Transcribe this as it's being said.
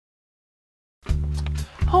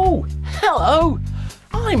Oh, hello.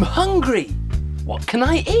 I'm hungry. What can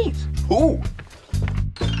I eat? Ooh.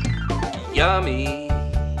 Yummy.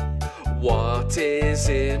 What is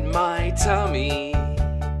in my tummy?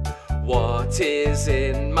 What is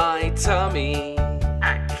in my tummy?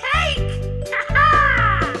 A cake!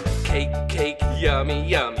 Ha-ha! Cake, cake, yummy,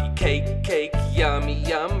 yummy. Cake, cake, yummy,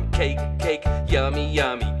 yum. Cake, cake, yummy,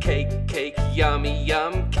 yummy. Cake, cake, yummy,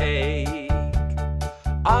 yum. Cake.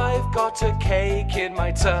 I've got a cake in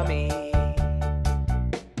my tummy.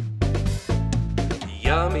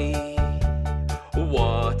 Yummy.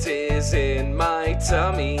 What is in my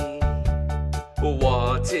tummy?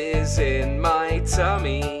 What is in my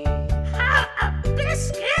tummy? A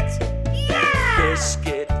biscuit? Yeah!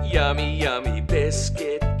 Biscuit, yummy, yummy.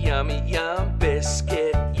 Biscuit, yummy, yum.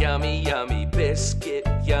 Biscuit, yummy, yummy. Biscuit,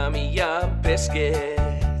 yummy, yum. Biscuit.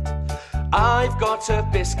 I've got a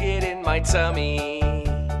biscuit in my tummy.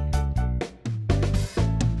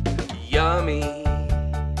 Yummy.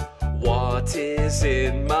 What is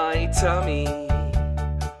in my tummy?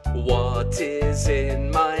 What is in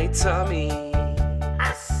my tummy?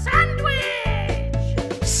 A sandwich!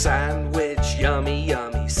 Sandwich, yummy,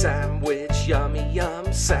 yummy. Sandwich, yummy,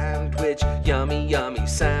 yum. Sandwich, yummy, yummy.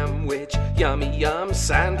 Sandwich, yummy, yum.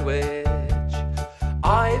 Sandwich.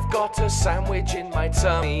 I've got a sandwich in my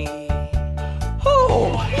tummy.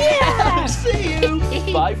 Oh, yeah! See you.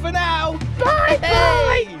 Bye for now. Bye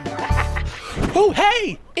bye! Oh,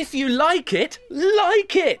 hey! If you like it,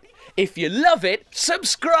 like it. If you love it,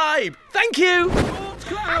 subscribe. Thank you.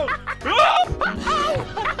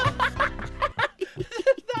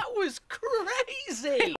 That was crazy.